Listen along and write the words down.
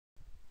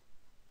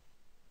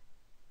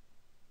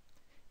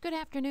Good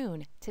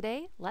afternoon.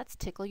 Today, let's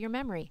tickle your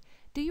memory.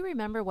 Do you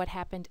remember what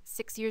happened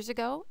 6 years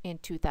ago in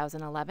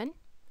 2011?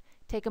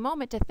 Take a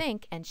moment to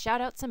think and shout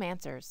out some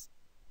answers.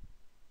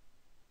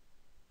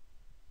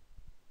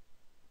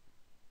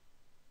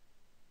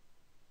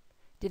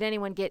 Did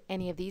anyone get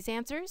any of these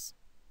answers?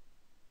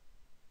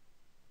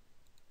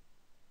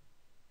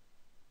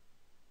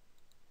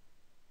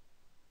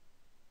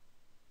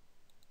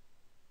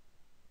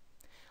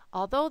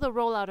 Although the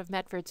rollout of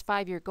Medford's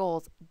 5-year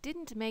goals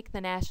didn't make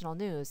the national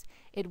news,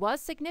 it was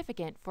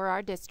significant for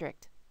our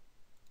district.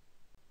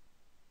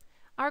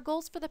 Our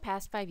goals for the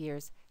past 5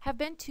 years have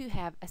been to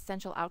have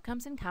essential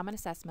outcomes and common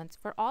assessments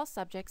for all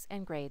subjects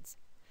and grades,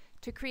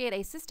 to create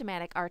a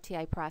systematic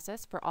RTI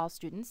process for all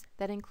students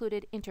that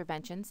included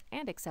interventions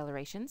and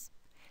accelerations,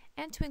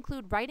 and to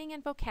include writing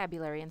and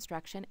vocabulary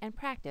instruction and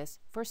practice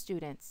for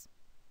students.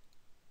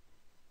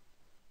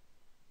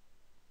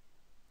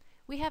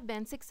 We have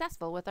been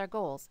successful with our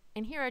goals,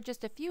 and here are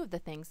just a few of the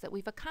things that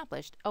we've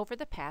accomplished over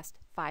the past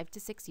 5 to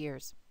 6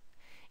 years.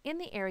 In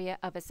the area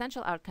of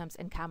essential outcomes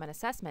and common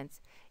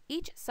assessments,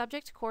 each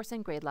subject, course,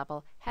 and grade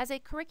level has a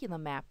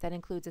curriculum map that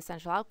includes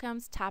essential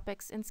outcomes,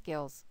 topics, and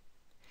skills.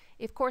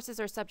 If courses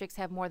or subjects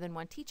have more than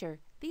one teacher,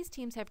 these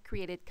teams have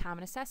created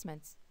common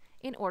assessments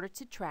in order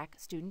to track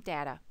student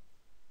data.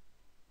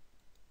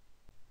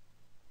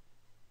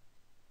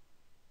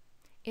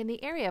 In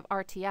the area of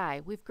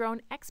RTI, we've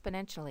grown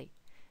exponentially.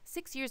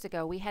 6 years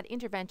ago, we had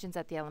interventions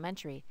at the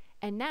elementary,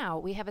 and now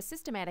we have a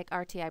systematic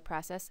RTI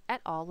process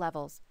at all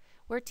levels,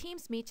 where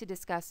teams meet to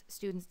discuss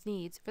students'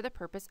 needs for the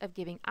purpose of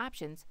giving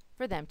options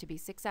for them to be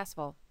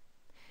successful.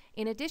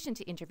 In addition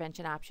to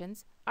intervention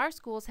options, our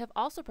schools have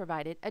also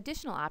provided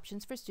additional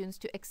options for students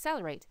to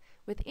accelerate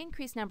with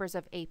increased numbers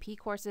of AP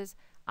courses,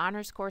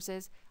 honors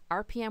courses,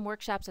 RPM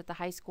workshops at the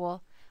high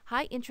school,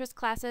 high-interest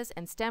classes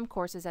and STEM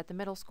courses at the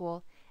middle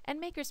school,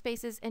 and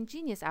makerspaces and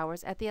genius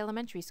hours at the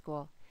elementary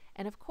school,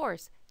 and of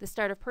course, the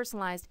start of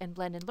personalized and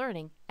blended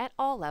learning at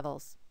all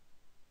levels.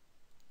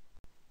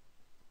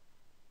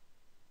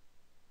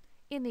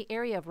 In the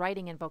area of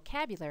writing and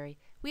vocabulary,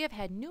 we have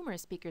had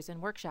numerous speakers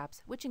and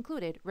workshops, which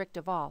included Rick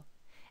Duvall.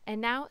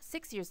 And now,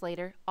 6 years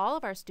later, all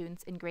of our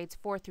students in grades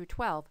 4 through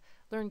 12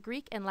 learn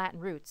Greek and Latin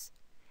roots.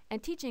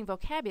 And teaching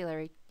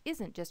vocabulary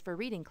isn't just for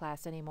reading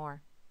class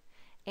anymore.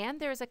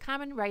 And there is a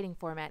common writing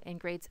format in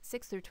grades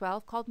 6 through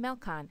 12 called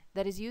Melcon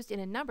that is used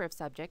in a number of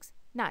subjects,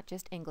 not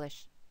just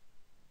English.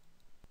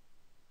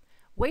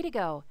 Way to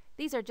go!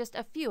 These are just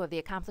a few of the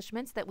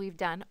accomplishments that we've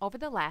done over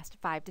the last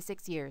 5 to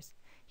 6 years.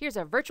 Here's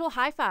a virtual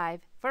high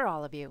five for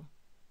all of you.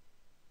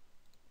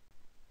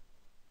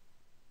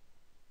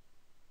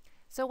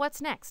 So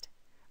what's next?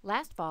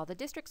 Last fall, the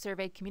district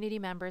surveyed community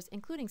members,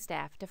 including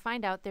staff, to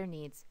find out their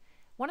needs.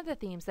 One of the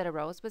themes that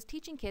arose was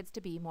teaching kids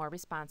to be more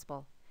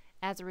responsible.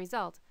 As a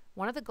result,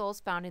 one of the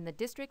goals found in the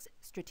district's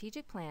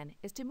strategic plan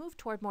is to move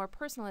toward more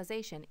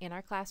personalization in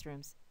our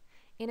classrooms.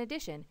 In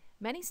addition,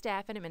 many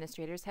staff and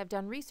administrators have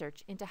done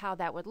research into how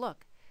that would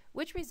look,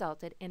 which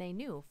resulted in a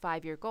new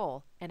 5-year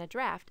goal and a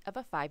draft of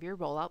a 5-year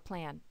rollout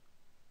plan.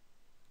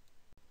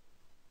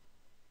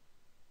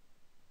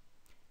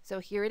 So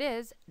here it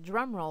is,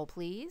 drum roll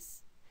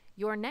please,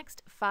 your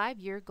next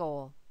 5-year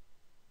goal.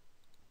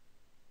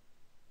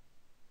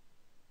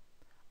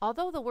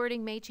 Although the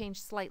wording may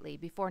change slightly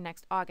before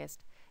next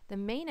August, the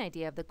main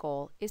idea of the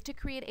goal is to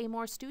create a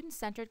more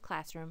student-centered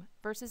classroom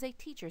versus a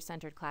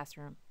teacher-centered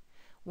classroom.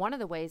 One of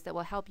the ways that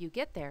will help you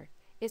get there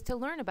is to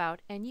learn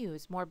about and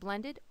use more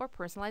blended or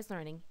personalized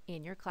learning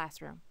in your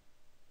classroom.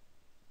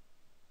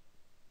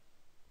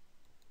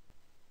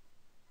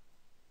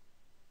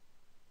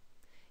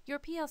 Your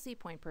PLC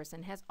point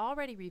person has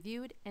already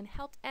reviewed and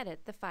helped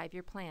edit the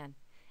 5-year plan.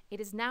 It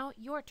is now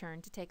your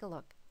turn to take a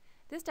look.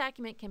 This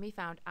document can be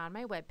found on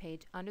my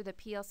webpage under the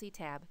PLC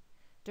tab.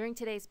 During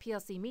today's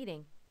PLC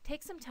meeting,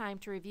 take some time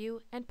to review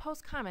and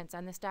post comments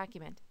on this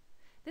document.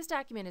 This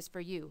document is for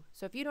you,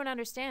 so if you don't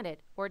understand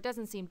it or it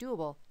doesn't seem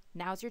doable,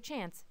 now's your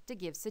chance to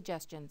give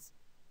suggestions.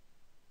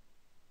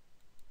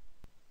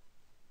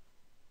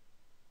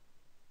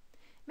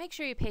 Make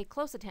sure you pay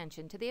close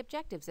attention to the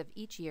objectives of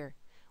each year,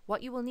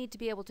 what you will need to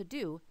be able to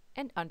do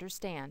and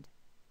understand.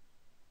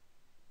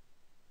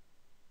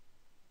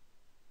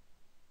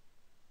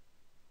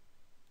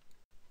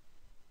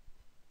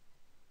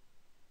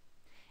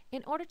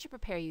 In order to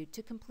prepare you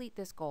to complete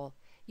this goal,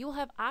 you will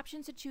have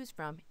options to choose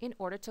from in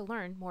order to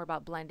learn more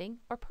about blending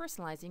or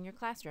personalizing your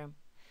classroom.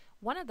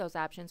 One of those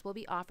options will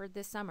be offered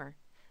this summer.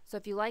 So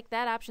if you like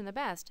that option the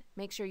best,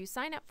 make sure you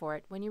sign up for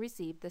it when you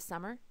receive the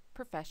Summer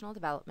Professional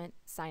Development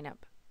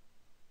Sign-Up.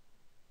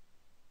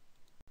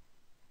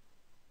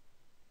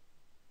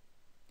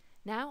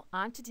 Now,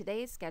 on to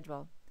today's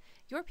schedule.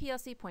 Your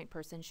PLC point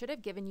person should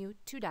have given you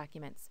 2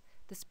 documents,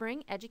 the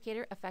Spring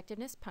Educator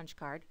Effectiveness Punch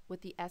Card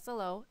with the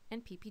SLO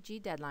and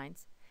PPG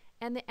deadlines,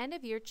 and the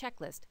end-of-year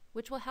checklist,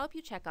 which will help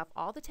you check off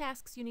all the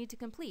tasks you need to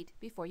complete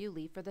before you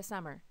leave for the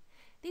summer.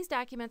 These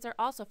documents are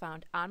also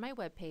found on my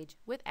webpage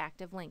with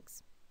active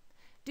links.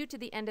 Due to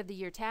the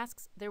end-of-the-year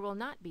tasks, there will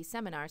not be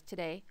seminars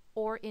today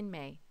or in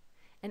May.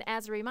 And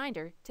as a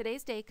reminder,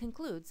 today's day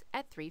concludes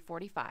at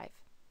 3:45.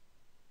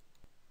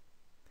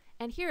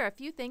 And here are a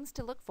few things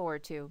to look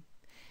forward to.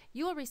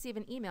 You will receive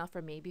an email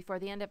from me before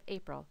the end of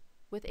April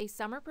with a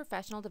summer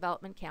professional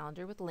development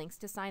calendar with links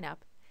to sign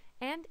up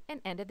and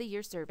an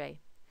end-of-the-year survey.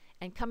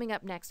 And coming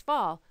up next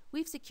fall,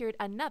 we've secured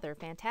another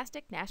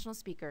fantastic national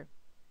speaker.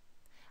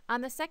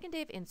 On the second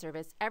day of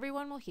in-service,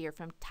 everyone will hear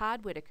from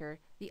Todd Whitaker,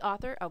 the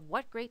author of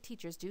What Great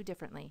Teachers Do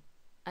Differently.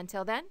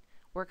 Until then,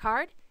 work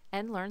hard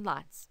and learn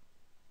lots.